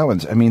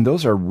McGowan's. I mean,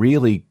 those are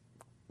really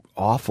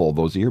awful,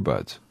 those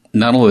earbuds.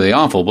 Not only are they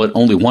awful, but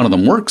only one of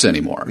them works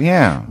anymore.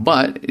 Yeah.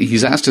 But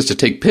he's asked us to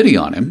take pity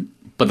on him.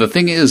 But the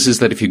thing is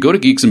that if you go to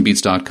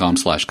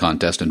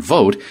geeksandbeats.com/contest and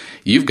vote,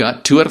 you've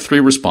got 2 out of 3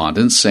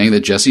 respondents saying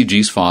that Jesse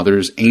G's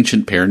father's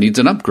ancient pair needs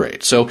an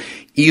upgrade. So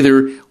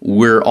either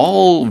we're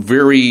all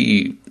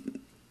very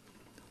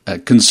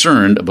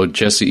concerned about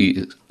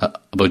Jesse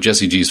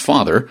G's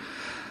father,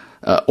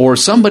 or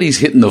somebody's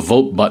hitting the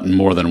vote button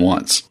more than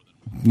once.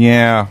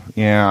 Yeah,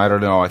 I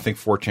don't know. I think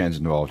 4chan's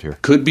involved here.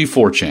 Could be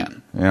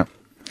 4chan. Yeah.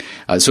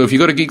 So if you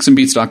go to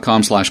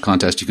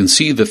geeksandbeats.com/contest, you can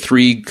see the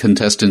 3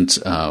 contestants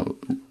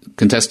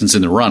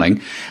in the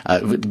running.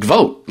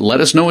 Vote. Let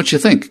us know what you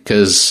think,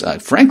 because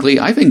frankly,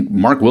 I think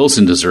Mark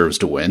Wilson deserves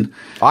to win.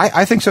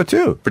 I think so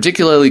too.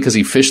 Particularly because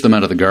he fished them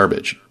out of the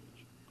garbage.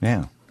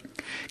 Yeah.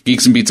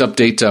 Geeks and Beats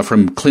update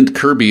from Clint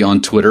Kirby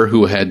on Twitter,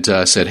 who had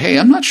said, hey,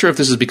 I'm not sure if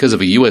this is because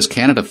of a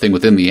US-Canada thing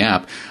within the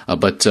app,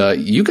 but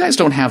you guys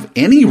don't have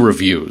any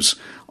reviews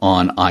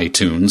on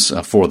iTunes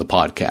for the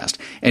podcast.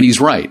 And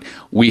he's right.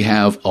 We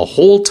have a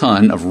whole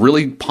ton of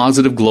really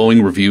positive,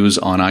 glowing reviews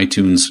on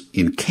iTunes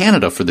in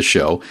Canada for the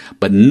show,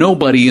 but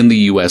nobody in the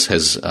U.S.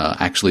 has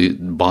actually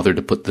bothered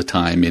to put the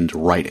time into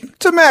writing.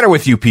 What's the matter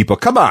with you people?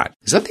 Come on.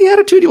 Is that the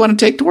attitude you want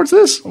to take towards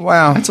this?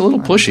 Wow. That's a little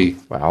pushy.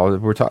 Wow.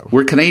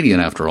 We're Canadian,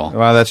 after all.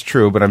 Well, that's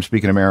true, but I'm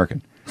speaking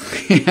American.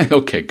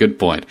 Okay, good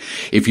point.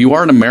 If you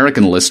are an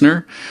American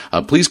listener,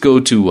 please go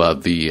to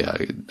the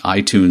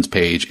iTunes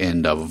page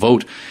and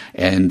vote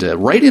and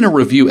write in a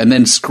review and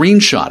then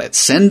screenshot it.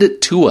 Send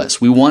it to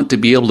us. We want to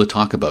be able to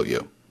talk about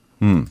you.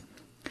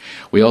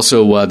 We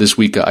also, this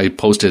week, I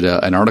posted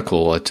an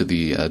article to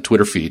the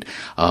Twitter feed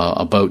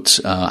about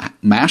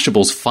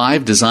Mashable's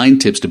 5 design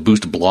tips to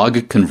boost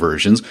blog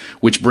conversions,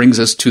 which brings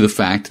us to the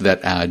fact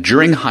that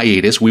during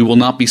hiatus, we will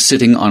not be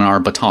sitting on our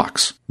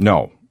buttocks.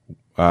 No.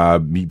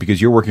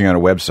 Because you're working on a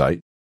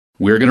website.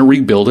 We're going to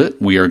rebuild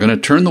it. We are going to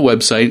turn the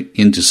website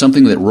into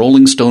something that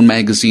Rolling Stone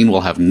magazine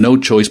will have no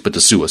choice but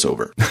to sue us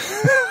over.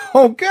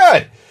 Oh,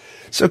 good.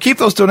 So keep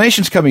those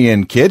donations coming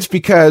in, kids,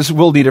 because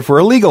we'll need it for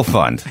a legal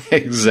fund.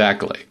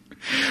 Exactly.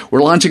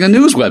 We're launching a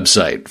news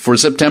website for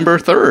September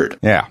 3rd.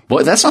 Yeah.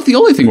 But that's not the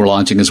only thing we're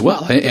launching as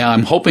well.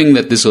 I'm hoping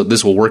that this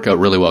will work out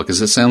really well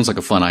because it sounds like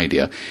a fun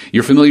idea.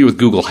 You're familiar with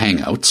Google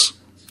Hangouts.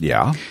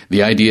 Yeah.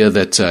 The idea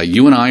that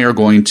you and I are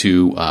going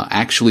to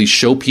actually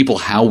show people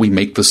how we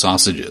make the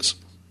sausages.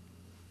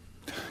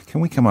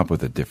 Can we come up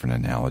with a different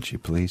analogy,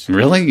 please?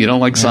 Really? You don't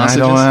like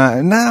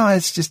sausages? No,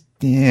 it's just,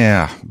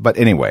 yeah. But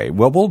anyway,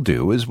 what we'll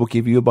do is we'll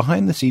give you a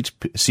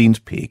behind-the-scenes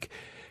peek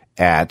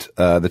at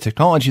the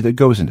technology that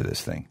goes into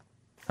this thing.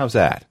 How's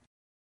that?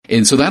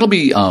 And so that'll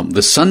be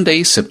the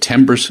Sunday,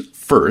 September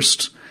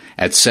 1st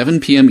at 7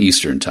 p.m.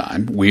 Eastern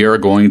Time. We are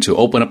going to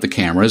open up the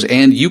cameras,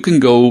 and you can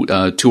go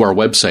to our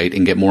website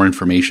and get more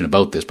information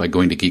about this by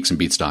going to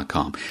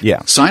geeksandbeats.com.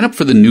 Yeah. Sign up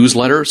for the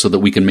newsletter so that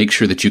we can make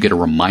sure that you get a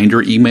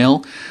reminder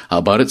email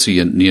about it so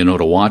you know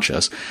to watch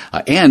us.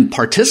 And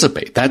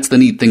participate. That's the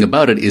neat thing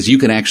about it, is you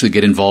can actually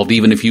get involved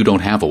even if you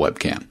don't have a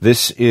webcam.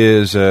 This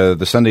is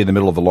the Sunday in the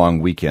middle of the long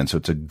weekend, so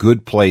it's a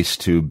good place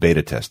to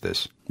beta test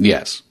this.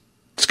 Yes.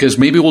 It's because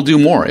maybe we'll do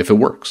more if it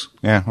works.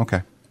 Yeah,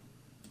 okay.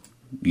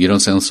 You don't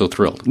sound so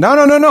thrilled. No.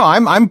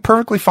 I'm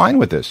perfectly fine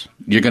with this.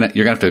 You're gonna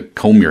have to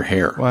comb your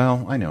hair.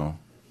 Well, I know.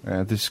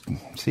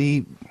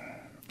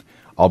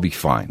 I'll be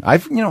fine. I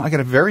got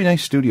a very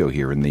nice studio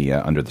here in the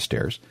under the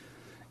stairs.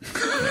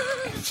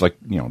 It's like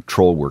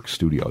Trollworks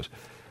Studios.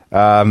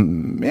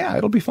 Yeah,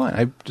 it'll be fine.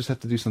 I just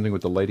have to do something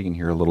with the lighting in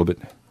here a little bit.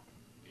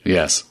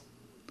 Yes,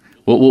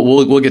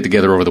 we'll get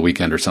together over the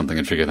weekend or something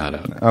and figure that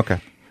out.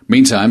 Okay.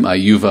 Meantime,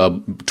 you've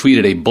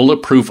tweeted a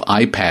bulletproof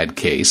iPad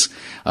case,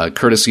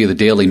 courtesy of the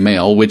Daily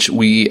Mail, which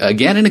we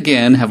again and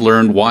again have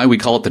learned why we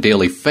call it the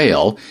Daily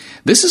Fail.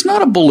 This is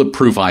not a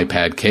bulletproof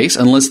iPad case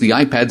unless the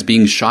iPad's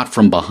being shot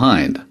from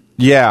behind.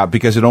 Yeah,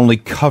 because it only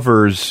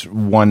covers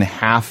one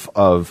half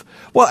of...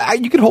 Well,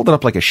 you could hold it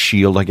up like a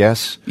shield, I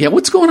guess. Yeah,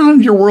 what's going on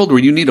in your world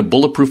where you need a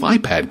bulletproof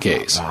iPad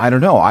case? I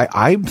don't know.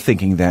 I'm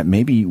thinking that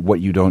maybe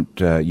what you don't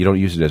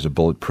use it as a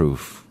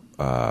bulletproof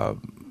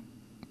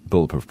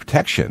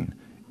protection.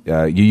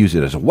 You use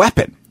it as a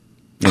weapon.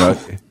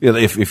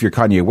 If you're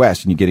Kanye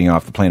West and you're getting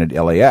off the plane at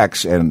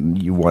LAX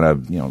and you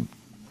want to,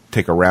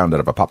 take a round out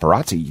of a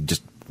paparazzi, you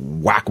just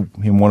whack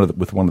him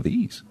with one of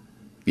these.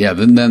 Yeah,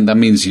 then that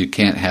means you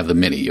can't have the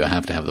mini. You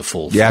have to have the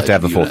full. You have to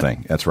have the full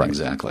thing. That's right.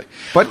 Exactly.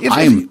 But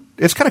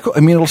it's kind of cool. I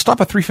mean, it'll stop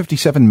a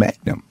 .357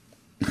 Magnum.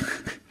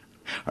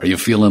 Are you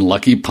feeling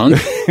lucky, punk?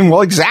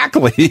 Well,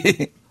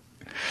 exactly.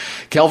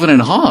 Calvin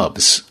and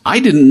Hobbes. I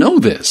didn't know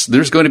this.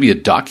 There's going to be a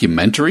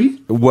documentary?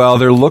 Well,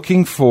 they're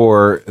looking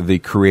for the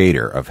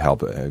creator of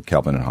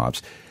Calvin and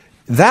Hobbes.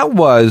 That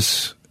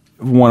was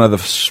one of the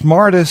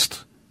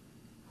smartest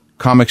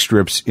comic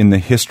strips in the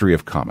history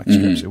of comic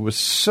strips. It was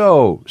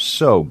so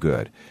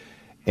good.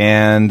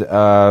 And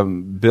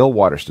Bill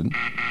Watterson,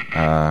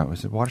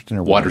 was it Watterson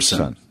or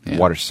Watterson? Yeah.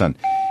 Watterson.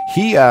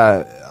 He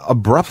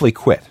abruptly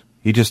quit.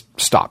 He just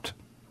stopped.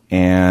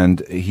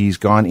 And he's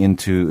gone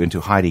into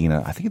hiding in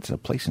I think it's a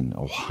place in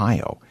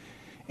Ohio.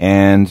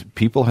 And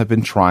people have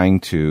been trying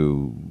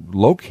to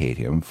locate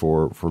him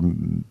for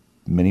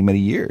many, many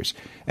years.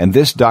 And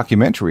this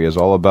documentary is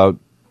all about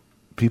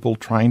people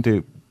trying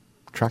to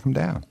track him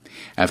down.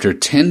 After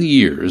 10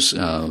 years,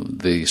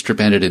 the strip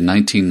ended in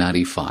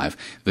 1995.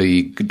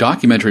 The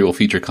documentary will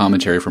feature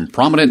commentary from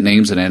prominent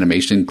names in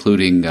animation,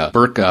 including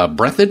Burke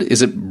Breathed.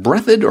 Is it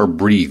Breathed or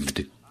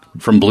Breathed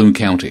from Bloom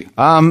County?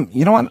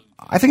 You know what?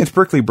 I think it's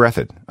Berkeley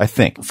Breathed, I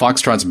think.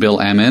 Foxtrot's Bill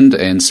Amend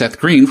and Seth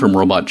Green from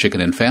Robot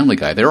Chicken and Family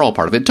Guy. They're all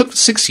part of it. It took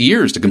 6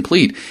 years to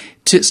complete.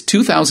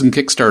 2,000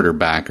 Kickstarter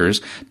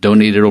backers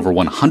donated over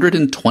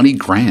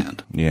 $120,000.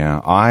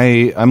 Yeah,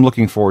 I'm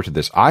looking forward to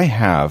this. I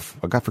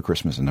got for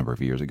Christmas a number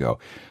of years ago,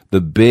 the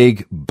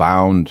big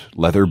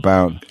leather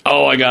bound.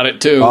 Oh, I got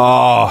it too.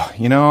 Oh,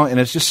 and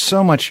it's just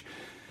so much.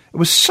 It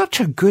was such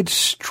a good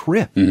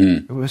strip.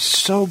 It was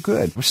so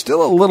good. We're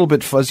still a little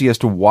bit fuzzy as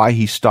to why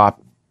he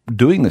stopped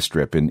doing the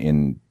strip in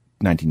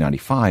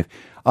 1995.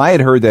 I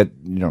had heard that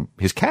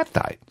his cat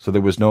died, so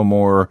there was no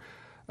more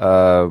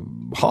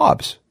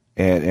Hobbes,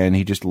 and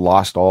he just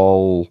lost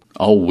all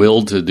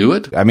will to do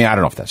it. I mean, I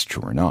don't know if that's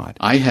true or not.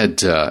 I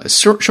had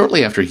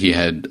shortly after he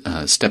had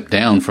stepped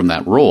down from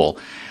that role,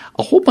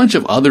 a whole bunch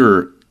of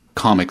other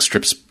comic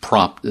strips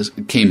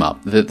came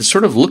up that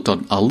sort of looked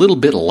a little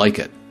bit like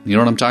it. You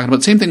know what I'm talking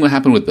about? Same thing would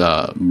happen with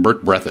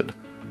Burke Breathed.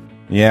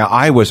 Yeah,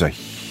 I was a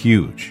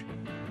huge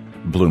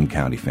Bloom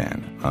County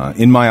fan.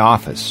 In my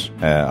office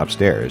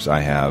upstairs,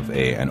 I have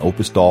an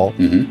Opus doll.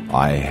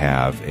 I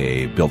have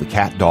a Bill the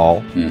Cat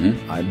doll.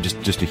 I'm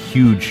just a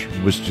huge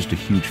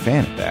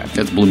fan of that.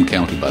 That's Bloom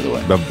County, by the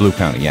way. Bloom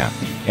County, yeah.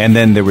 And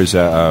then there was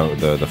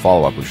the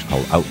follow-up, which was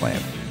called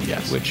Outland.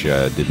 Yes. Which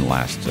didn't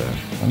last. I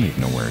don't even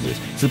know where it is.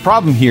 So the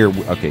problem here,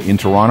 in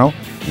Toronto,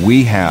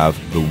 we have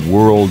the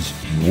world's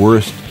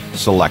worst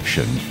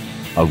selection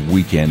of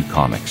weekend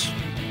comics.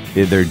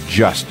 They're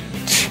just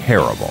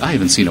terrible. I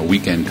haven't seen a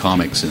weekend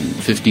comics in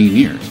 15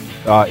 years.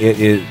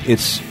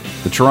 It's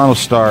the Toronto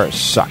Star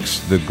sucks.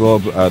 The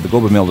Globe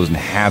and Mail doesn't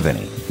have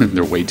any.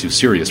 They're way too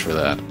serious for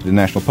that. The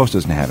National Post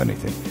doesn't have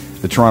anything.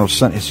 The Toronto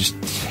Sun is just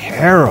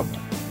terrible.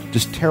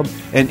 Just terrible.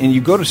 And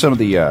you go to some of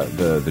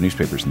the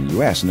newspapers in the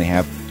U.S. and they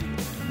have,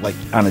 like,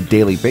 on a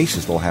daily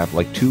basis, they'll have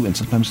like 2 and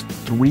sometimes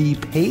 3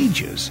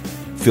 pages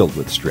filled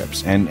with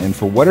strips. And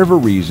for whatever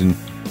reason,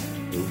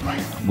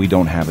 we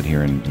don't have it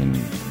here in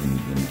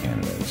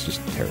Canada. It's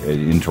just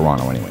in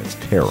Toronto anyway. It's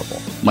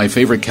terrible. My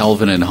favorite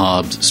Calvin and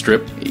Hobbes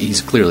strip,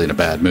 he's clearly in a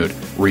bad mood,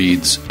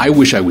 reads, "I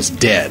wish I was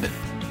dead."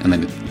 And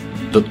then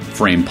the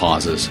frame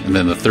pauses. And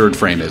then the third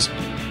frame is,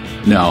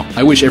 "No,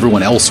 I wish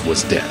everyone else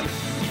was dead."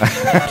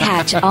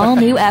 Catch all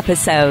new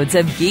episodes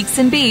of Geeks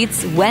and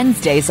Beats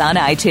Wednesdays on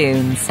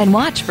iTunes. And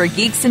watch for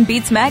Geeks and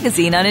Beats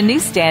magazine on a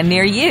newsstand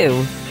near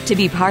you. To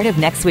be part of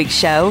next week's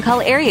show,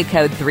 call area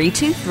code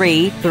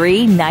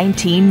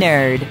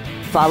 323-319-NERD.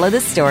 Follow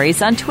the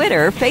stories on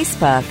Twitter or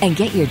Facebook and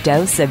get your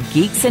dose of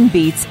Geeks and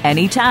Beats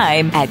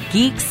anytime at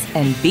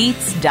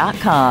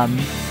geeksandbeats.com.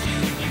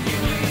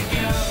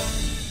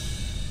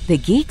 The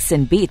Geeks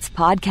and Beats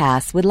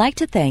podcast would like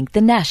to thank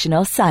the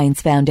National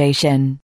Science Foundation.